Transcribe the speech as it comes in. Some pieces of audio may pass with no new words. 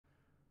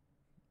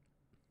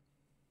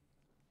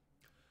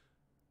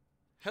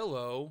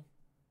Hello,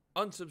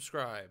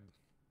 unsubscribe.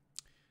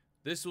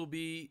 This will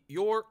be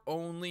your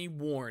only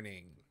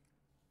warning.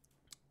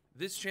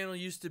 This channel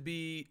used to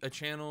be a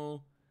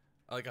channel,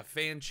 like a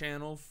fan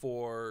channel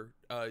for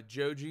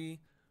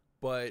Joji,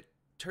 but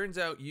turns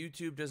out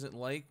YouTube doesn't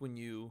like when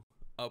you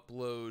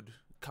upload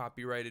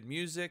copyrighted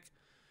music,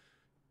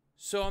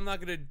 so I'm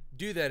not going to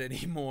do that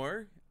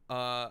anymore.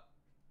 I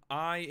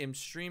am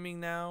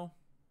streaming now.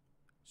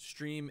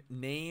 Stream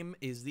name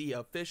is The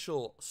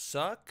Official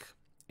Suck.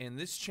 And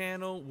this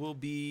channel will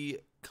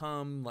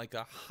become like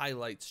a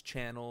highlights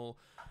channel,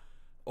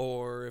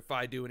 or if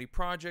I do any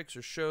projects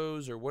or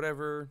shows or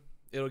whatever,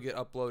 it'll get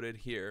uploaded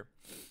here.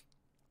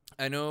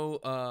 I know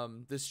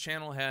this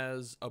channel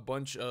has a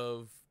bunch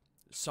of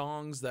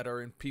songs that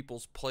are in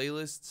people's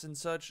playlists and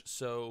such,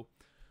 so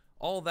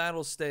all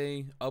that'll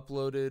stay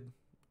uploaded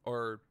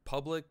or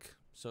public,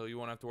 so you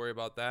won't have to worry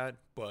about that.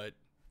 But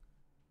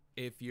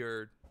if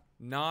you're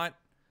not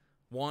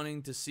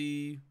wanting to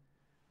see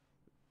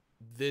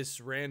this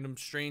random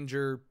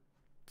stranger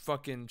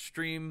fucking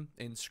stream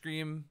and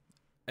scream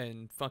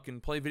and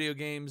fucking play video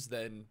games,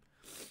 then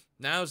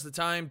now's the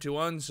time to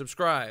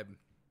unsubscribe.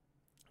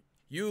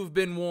 You've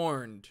been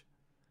warned.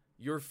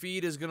 Your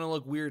feed is gonna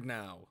look weird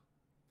now.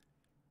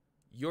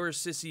 You're a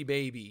sissy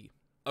baby.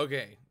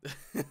 Okay.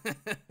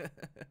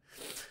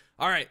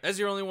 Alright, that's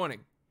your only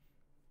warning.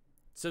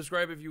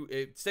 Subscribe if you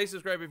stay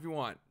subscribed if you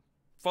want.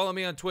 Follow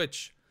me on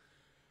Twitch.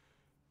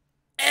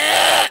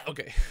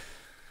 Okay.